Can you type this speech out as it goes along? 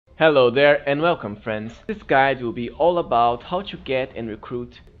Hello there and welcome friends. This guide will be all about how to get and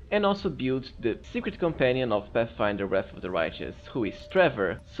recruit and also build the secret companion of Pathfinder Wrath of the Righteous, who is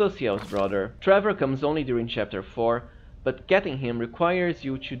Trever, Social's brother. Trever comes only during chapter 4, but getting him requires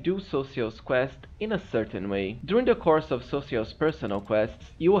you to do Social's quest in a certain way. During the course of Social's personal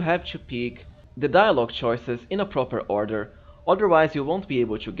quests, you will have to pick the dialogue choices in a proper order, otherwise you won't be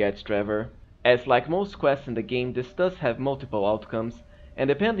able to get Trever. As like most quests in the game, this does have multiple outcomes, and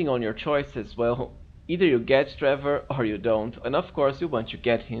depending on your choices, well, either you get Trever or you don't, and of course you want to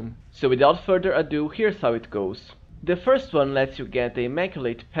get him. So without further ado, here's how it goes. The first one lets you get the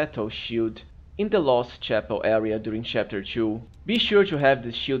Immaculate Petal Shield in the Lost Chapel area during chapter 2. Be sure to have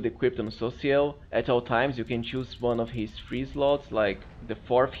the shield equipped on Social. At all times you can choose one of his free slots, like the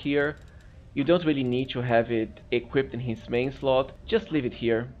 4th here. You don't really need to have it equipped in his main slot, just leave it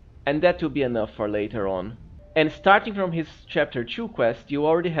here, and that will be enough for later on. And starting from his chapter 2 quest, you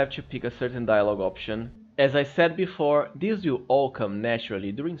already have to pick a certain dialogue option. As I said before, these will all come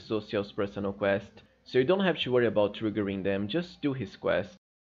naturally during Social's personal quest, so you don't have to worry about triggering them, just do his quest.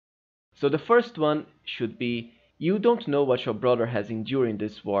 So the first one should be, you don't know what your brother has endured in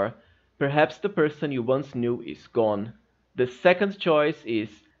this war, perhaps the person you once knew is gone. The second choice is,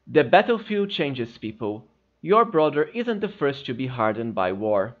 the battlefield changes people, your brother isn't the first to be hardened by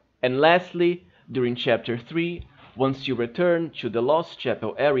war. And lastly, during chapter 3, once you return to the Lost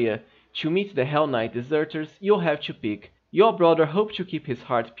Chapel area to meet the Hell Knight deserters, you'll have to pick, your brother hoped to keep his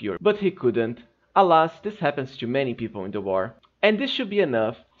heart pure, but he couldn't. Alas, this happens to many people in the war. And this should be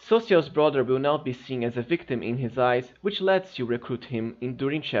enough. Social's brother will now be seen as a victim in his eyes, which lets you recruit him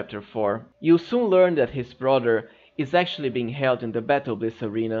during chapter 4. You'll soon learn that his brother is actually being held in the Battle Bliss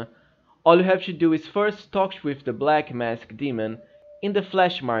arena. All you have to do is first talk with the Black Mask Demon in the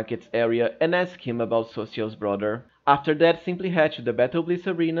Flash Markets area and ask him about Social's brother. After that, simply head to the Battle Bliss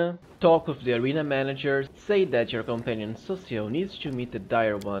arena, talk with the arena manager, say that your companion Social needs to meet the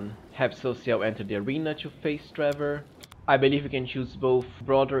Dire One, have Social enter the arena to face Trever. I believe you can choose both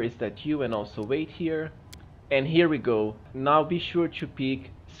brother is that you and also wait here. And here we go. Now be sure to pick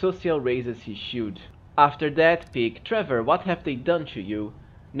Social raises his shield. After that, pick Trever, what have they done to you?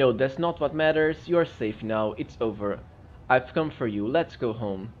 No, that's not what matters, you're safe now, it's over. I've come for you, let's go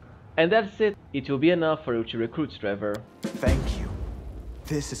home. And that's it, it will be enough for you to recruit Trever. Thank you.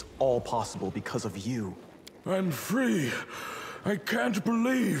 This is all possible because of you. I'm free. I can't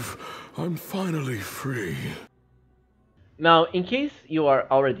believe I'm finally free. Now, in case you are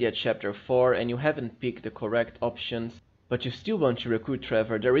already at chapter 4 and you haven't picked the correct options, but you still want to recruit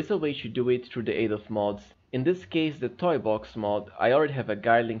Trever, there is a way to do it through the aid of mods. In this case, the Toy Box mod. I already have a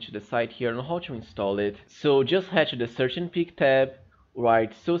guide link to the site here on how to install it. So just head to the Search and Pick tab,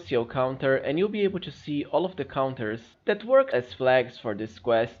 write Social Counter, and you'll be able to see all of the counters that work as flags for this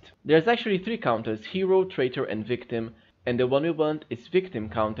quest. There's actually 3 counters, Hero, Traitor and Victim, and the one we want is Victim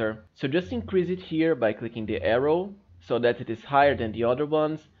Counter. So just increase it here by clicking the arrow, so that it is higher than the other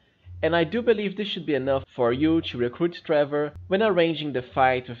ones. And I do believe this should be enough for you to recruit Trever when arranging the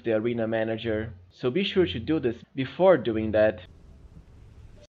fight with the arena manager. So be sure to do this before doing that.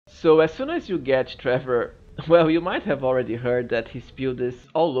 So as soon as you get Trever, well, you might have already heard that his build is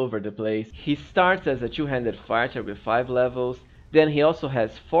all over the place. He starts as a 2-handed fighter with 5 levels, then he also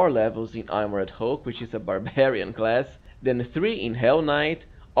has 4 levels in Armored Hulk, which is a barbarian class, then 3 in Hell Knight,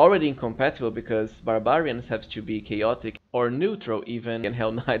 already incompatible because barbarians have to be chaotic or neutral even and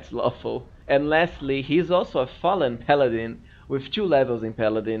Hell Knight's lawful. And lastly, he is also a fallen paladin with 2 levels in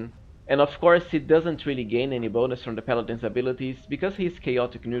paladin. And of course he doesn't really gain any bonus from the paladin's abilities because he is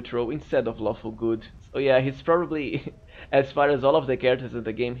chaotic neutral instead of lawful good. So yeah, he's probably, as far as all of the characters in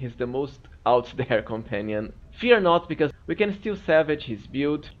the game, he's the most out there companion. Fear not, because we can still salvage his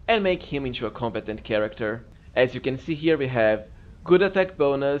build and make him into a competent character. As you can see here, we have good attack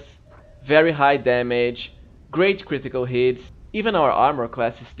bonus, very high damage, great critical hits, even our armor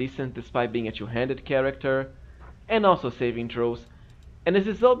class is decent despite being a 2-handed character, and also saving throws. And this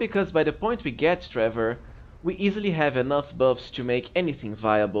is all because by the point we get Trever, we easily have enough buffs to make anything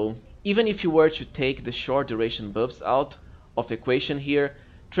viable. Even if you were to take the short duration buffs out of equation here,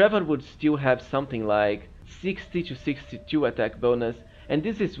 Trever would still have something like 60 to 62 attack bonus, and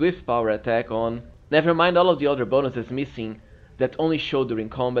this is with power attack on. Never mind all of the other bonuses missing that only show during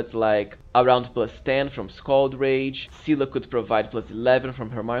combat, like around +10 from SKALD Rage, Scylla could provide +11 from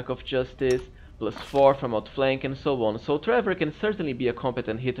her Mark of Justice, +4 from Outflank and so on. So Trever can certainly be a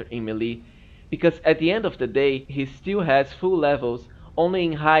competent hitter in melee, because at the end of the day he still has full levels only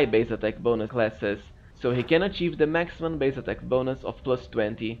in high base attack bonus classes, so he can achieve the maximum base attack bonus of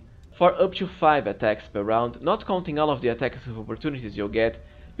 +20 for up to 5 attacks per round, not counting all of the attacks of opportunities you'll get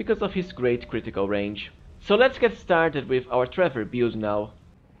because of his great critical range. So let's get started with our Trever build now.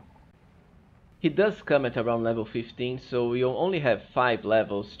 He does come at around level 15, so we only have 5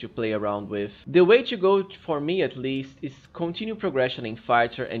 levels to play around with. The way to go, for me at least, is continue progression in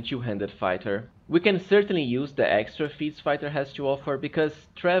Fighter and Two-Handed Fighter. We can certainly use the extra feats Fighter has to offer, because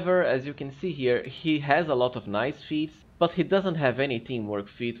Trever, as you can see here, he has a lot of nice feats, but he doesn't have any teamwork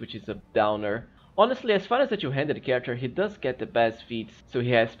feat, which is a downer. Honestly, as far as a two-handed character, he does get the best feats. So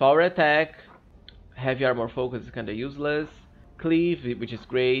he has power attack, heavy armor focus is kinda useless, cleave, which is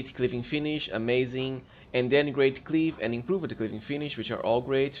great, cleaving finish, amazing, and then great cleave and improved cleaving finish, which are all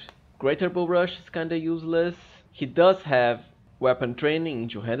great. Greater bow rush is kinda useless. He does have weapon training in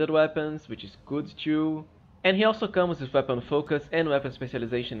two-handed weapons, which is good too. And he also comes with weapon focus and weapon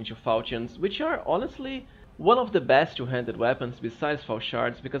specialization into falchions, which are honestly one of the best two-handed weapons besides fall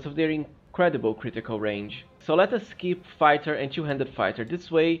shards because of their incredible critical range. So let us skip Fighter and Two-Handed Fighter.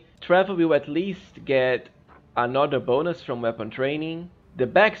 This way, Trever will at least get another bonus from weapon training, the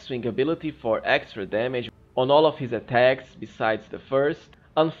backswing ability for extra damage on all of his attacks besides the first.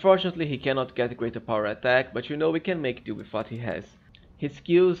 Unfortunately, he cannot get greater power attack, but you know we can make do with what he has. His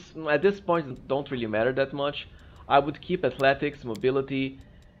skills at this point don't really matter that much. I would keep athletics, mobility,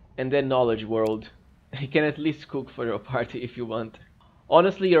 and then knowledge world. He can at least cook for your party if you want.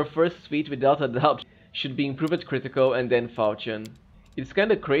 Honestly, your first feat without a doubt should be improved critical and then falchion. It's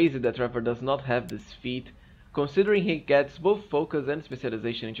kinda crazy that Trever does not have this feat, considering he gets both focus and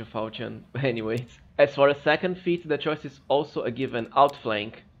specialization into falchion. Anyways, as for a second feat, the choice is also a given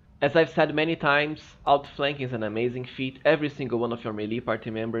outflank. As I've said many times, outflank is an amazing feat. Every single one of your melee party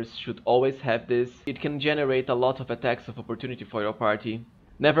members should always have this. It can generate a lot of attacks of opportunity for your party.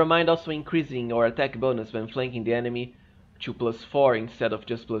 Never mind also increasing your attack bonus when flanking the enemy to +4 instead of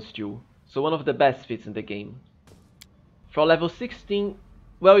just +2. So one of the best feats in the game. For level 16,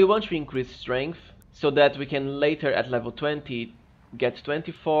 well, we want to increase strength, so that we can later at level 20 get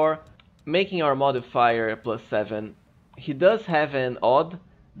 24, making our modifier +7. He does have an odd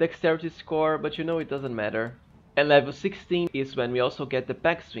dexterity score, but you know it doesn't matter. And level 16 is when we also get the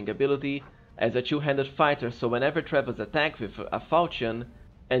backswing ability as a two-handed fighter, so whenever Trever's attack with a falchion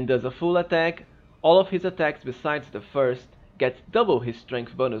and does a full attack, all of his attacks besides the first get double his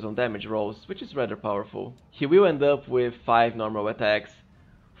strength bonus on damage rolls, which is rather powerful. He will end up with 5 normal attacks,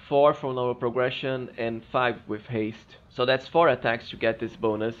 4 from normal progression and 5 with haste. So that's 4 attacks to get this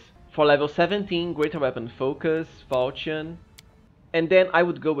bonus. For level 17, greater weapon focus, falchion, and then I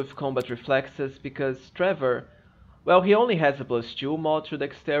would go with combat reflexes because Trever, well, he only has a +2 mod to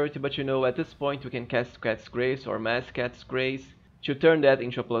dexterity, but you know at this point we can cast Cat's Grace or Mass Cat's Grace to turn that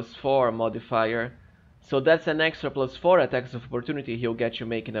into a +4 modifier. So that's an extra +4 attacks of opportunity he'll get you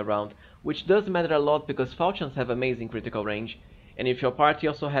making a round, which does matter a lot because falchions have amazing critical range. And if your party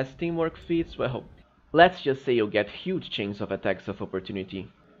also has teamwork feats, well, let's just say you'll get huge chains of attacks of opportunity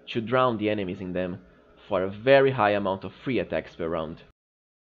to drown the enemies in them for a very high amount of free attacks per round.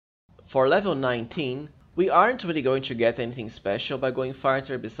 For level 19, we aren't really going to get anything special by going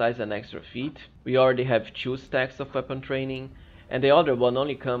Fighter besides an extra feat. We already have 2 stacks of weapon training, and the other one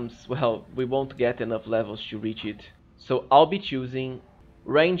only comes, well, we won't get enough levels to reach it. So I'll be choosing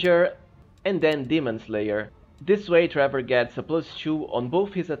Ranger and then Demon Slayer. This way Trever gets a +2 on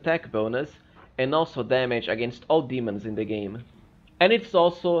both his attack bonus and also damage against all demons in the game. And it's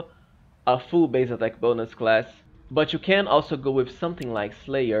also a full base attack bonus class, but you can also go with something like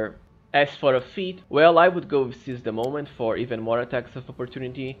Slayer. As for a feat, well, I would go with Seize the Moment for even more attacks of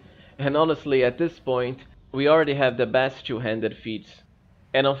opportunity, and honestly at this point we already have the best two-handed feats.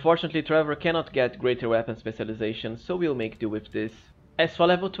 And unfortunately Trever cannot get greater weapon specialization, so we'll make do with this. As for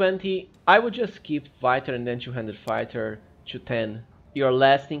level 20, I would just keep Fighter and then Two-Handed Fighter to 10. Your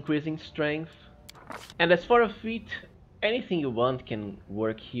last increasing strength. And as for a feat, anything you want can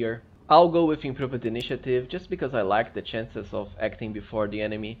work here. I'll go with Improved Initiative just because I like the chances of acting before the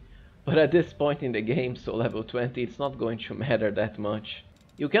enemy. But at this point in the game, so level 20, it's not going to matter that much.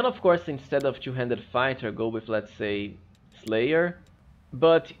 You can of course instead of Two-Handed Fighter go with, let's say, Slayer,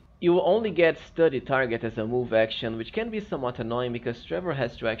 but you will only get Study Target as a move action, which can be somewhat annoying because Trever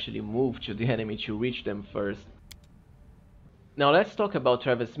has to actually move to the enemy to reach them first. Now let's talk about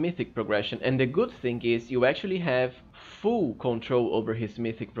Trever's Mythic progression, and the good thing is you actually have full control over his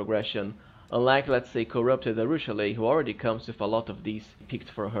Mythic progression, unlike, let's say, Corrupted Arushale, who already comes with a lot of these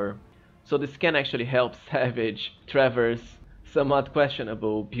picked for her. So this can actually help salvage Trever's somewhat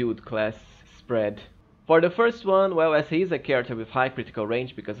questionable build class spread. For the first one, well, as he is a character with high critical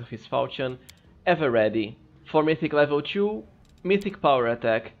range because of his falchion, ever ready. For Mythic level 2, Mythic power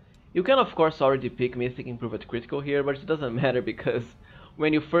attack. You can of course already pick Mythic improved critical here, but it doesn't matter because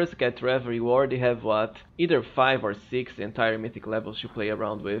When you first get Trever, you already have what? Either 5 or 6 entire Mythic levels to play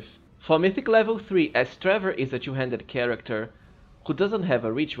around with. For Mythic level 3, as Trever is a two-handed character who doesn't have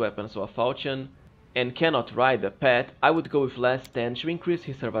a reach weapon, so a falchion, and cannot ride a pet, I would go with less 10 to increase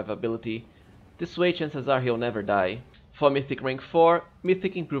his survivability. This way chances are he'll never die. For Mythic rank 4,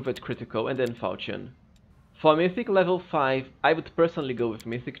 Mythic improved critical and then falchion. For Mythic level 5, I would personally go with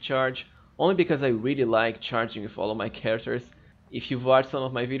Mythic charge, only because I really like charging with all of my characters. If you've watched some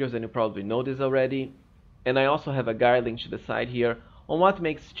of my videos then you probably know this already. And I also have a guide link to the side here on what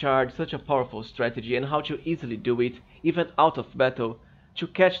makes charge such a powerful strategy and how to easily do it, even out of battle, to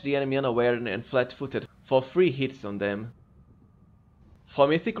catch the enemy unaware and flat-footed for free hits on them. For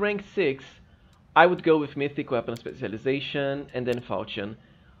Mythic rank 6, I would go with Mythic weapon specialization and then falchion.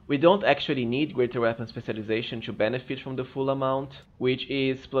 We don't actually need greater weapon specialization to benefit from the full amount, which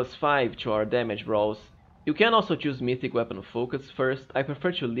is +5 to our damage rolls. You can also choose Mythic weapon focus first. I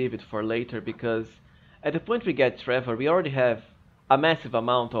prefer to leave it for later because at the point we get Trever, we already have a massive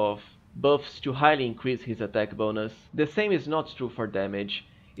amount of buffs to highly increase his attack bonus. The same is not true for damage.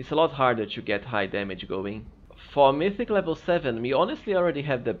 It's a lot harder to get high damage going. For Mythic level 7, we honestly already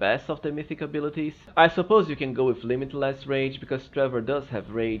have the best of the Mythic abilities. I suppose you can go with Limitless Rage because Trever does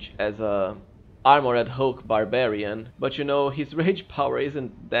have Rage as a Armored Hulk Barbarian, but you know, his rage power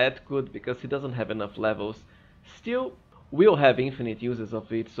isn't that good because he doesn't have enough levels. Still, we'll have infinite uses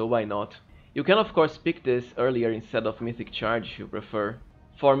of it, so why not? You can of course pick this earlier instead of Mythic Charge if you prefer.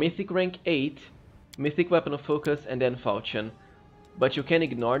 For Mythic rank 8, Mythic Weapon of Focus and then Falchion. But you can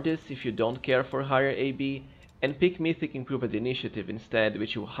ignore this if you don't care for higher AB and pick Mythic Improved Initiative instead,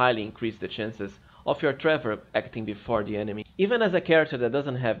 which will highly increase the chances of your Trever acting before the enemy, even as a character that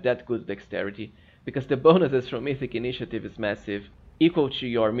doesn't have that good dexterity, because the bonuses from Mythic Initiative is massive, equal to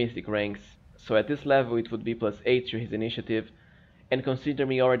your Mythic ranks. So at this level it would be +8 to his Initiative, and consider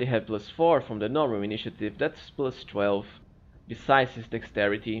me already have +4 from the normal Initiative, that's +12, besides his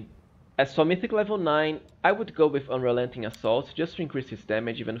dexterity. As for Mythic level 9, I would go with Unrelenting Assault just to increase his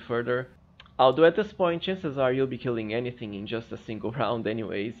damage even further, although at this point chances are you'll be killing anything in just a single round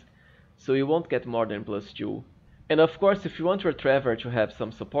anyways, so you won't get more than +2. And of course, if you want your Trever to have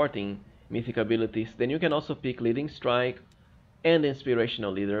some supporting Mythic abilities, then you can also pick Leading Strike and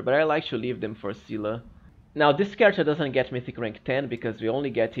Inspirational Leader, but I like to leave them for Scylla. Now this character doesn't get Mythic rank 10 because we only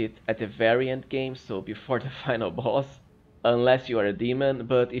get it at the very end game, so before the final boss, unless you are a demon,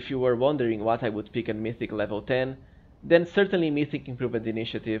 but if you were wondering what I would pick at Mythic level 10, then certainly Mythic Improved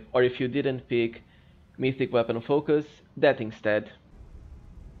Initiative, or if you didn't pick Mythic Weapon Focus, that instead.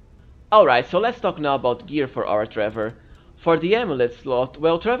 Alright, so let's talk now about gear for our Trever. For the amulet slot,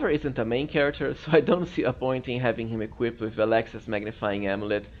 well, Trever isn't a main character, so I don't see a point in having him equipped with Alexa's Magnifying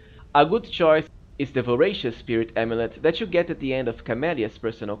Amulet. A good choice is the Voracious Spirit Amulet that you get at the end of Camelia's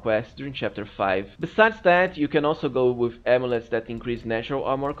personal quest during Chapter 5. Besides that, you can also go with amulets that increase Natural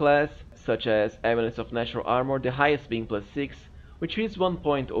Armor class, such as Amulets of Natural Armor, the highest being +6, which is 1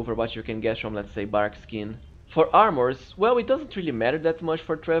 point over what you can get from, let's say, Bark Skin. For armors, well, it doesn't really matter that much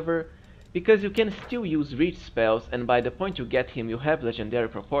for Trever, because you can still use reach spells, and by the point you get him you have legendary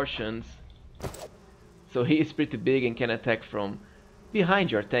proportions. So he is pretty big and can attack from behind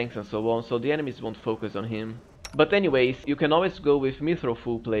your tanks and so on, so the enemies won't focus on him. But anyways, you can always go with Mithril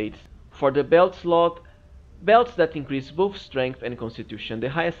full plates. For the belt slot, belts that increase both strength and constitution, the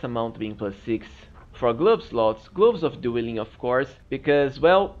highest amount being +6. For glove slots, gloves of dueling of course, because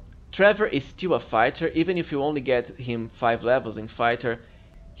well, Trever is still a fighter. Even if you only get him 5 levels in fighter,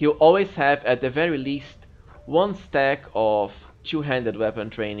 he'll always have at the very least 1 stack of two-handed weapon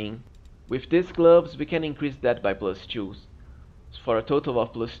training. With these gloves we can increase that by +2, for a total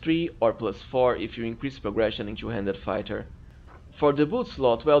of +3 or +4 if you increase progression in two-handed fighter. For the boot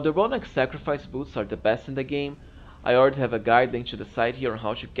slot, well, the Ronak Sacrifice boots are the best in the game. I already have a guide link to the side here on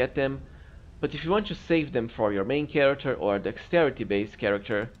how to get them, but if you want to save them for your main character or a dexterity based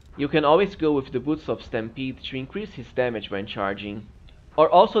character, you can always go with the boots of Stampede to increase his damage when charging. Or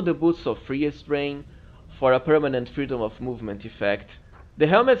also the boots of Freest Rain for a permanent freedom of movement effect. The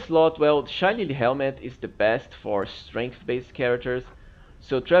helmet slot, well, Shiny Helmet is the best for strength based characters,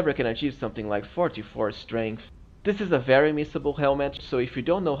 so Trever can achieve something like 44 strength. This is a very missable helmet, so if you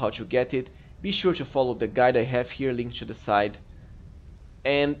don't know how to get it, be sure to follow the guide I have here linked to the side.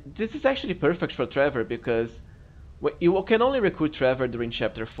 And this is actually perfect for Trever because you can only recruit Trever during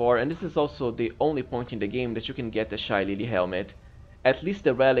Chapter 4, and this is also the only point in the game that you can get the Shy Lily helmet. At least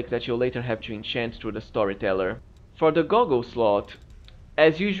the relic that you'll later have to enchant through the Storyteller. For the goggles slot,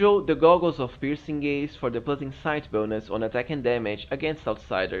 as usual, the goggles of Piercing Gaze for the plus insight bonus on attack and damage against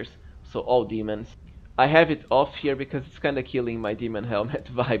outsiders, so all demons. I have it off here because it's kinda killing my demon helmet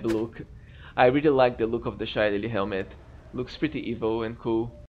vibe look. I really like the look of the shiny helmet. Looks pretty evil and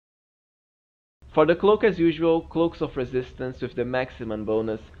cool. For the cloak, as usual, cloaks of resistance with the maximum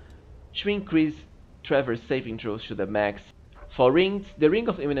bonus to increase Trever's saving throws to the max. For rings, the Ring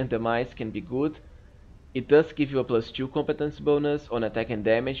of Imminent Demise can be good. It does give you a +2 competence bonus on attack and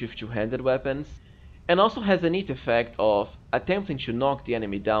damage with two-handed weapons, and also has a neat effect of attempting to knock the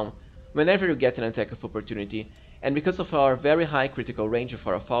enemy down whenever you get an attack of opportunity, and because of our very high critical range of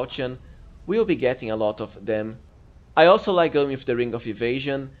our falchion, we will be getting a lot of them. I also like going with the Ring of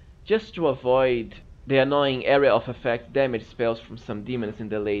Evasion, just to avoid the annoying area of effect damage spells from some demons in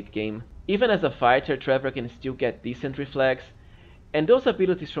the late game. Even as a fighter, Trever can still get decent reflex, and those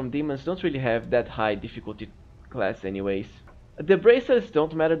abilities from demons don't really have that high difficulty class anyways. The bracelets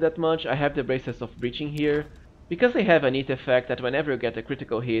don't matter that much. I have the bracelets of breaching here, because they have a neat effect that whenever you get a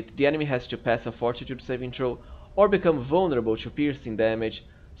critical hit, the enemy has to pass a fortitude saving throw or become vulnerable to piercing damage,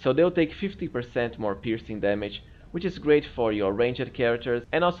 so they'll take 50% more piercing damage, which is great for your ranged characters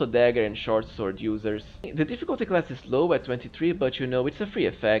and also dagger and short sword users. The difficulty class is low at 23, but you know it's a free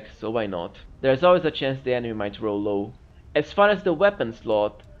effect, so why not? There's always a chance the enemy might roll low. As far as the weapon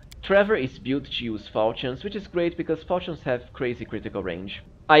slot, Trever is built to use falchions, which is great because falchions have crazy critical range.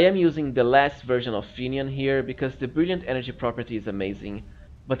 I am using the last version of Finian here because the brilliant energy property is amazing.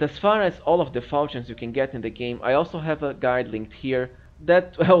 But as far as all of the falchions you can get in the game, I also have a guide linked here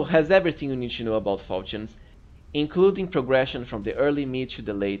that, well, has everything you need to know about falchions, including progression from the early, mid to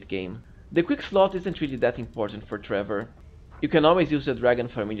the late game. The quick slot isn't really that important for Trever. You can always use the Dragon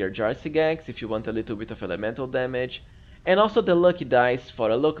Familiar Jarsigax if you want a little bit of elemental damage, and also the lucky dice for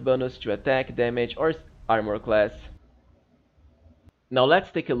a luck bonus to attack, damage or armor class. Now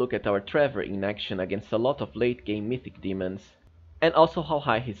let's take a look at our Trever in action against a lot of late game mythic demons, and also how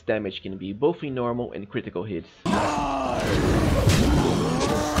high his damage can be both in normal and critical hits.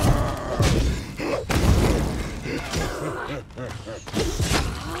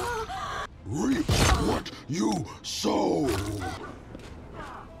 Reap what you sow.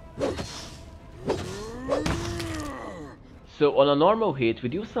 So on a normal hit we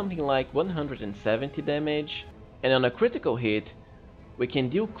do something like 170 damage, and on a critical hit we can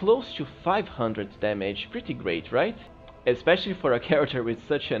deal close to 500 damage. Pretty great, right? Especially for a character with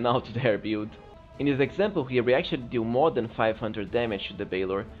such an out there build. In this example here we actually deal more than 500 damage to the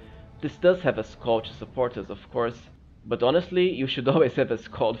Balor. This does have a SKALD to support us, of course, but honestly you should always have a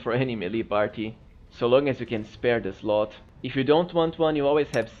SKALD for any melee party, so long as you can spare the slot. If you don't want one, you always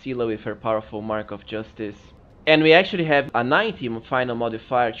have Scylla with her powerful Mark of Justice. And we actually have a 90 final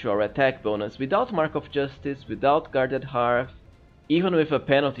modifier to our attack bonus without Mark of Justice, without Guarded Hearth, even with a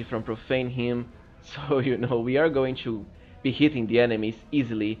penalty from Profane Hymn, so you know we are going to be hitting the enemies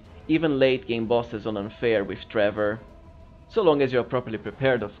easily, even late game bosses on Unfair with Trever. So long as you're properly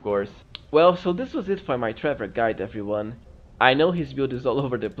prepared, of course. Well, so this was it for my Trever guide, everyone. I know his build is all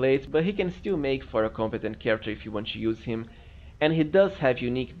over the place, but he can still make for a competent character if you want to use him, and he does have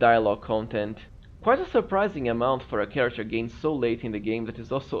unique dialogue content. Quite a surprising amount for a character gained so late in the game that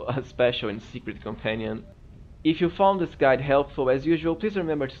is also a special and secret companion. If you found this guide helpful, as usual, please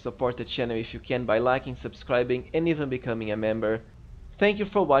remember to support the channel if you can by liking, subscribing and even becoming a member. Thank you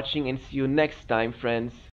for watching and see you next time, friends.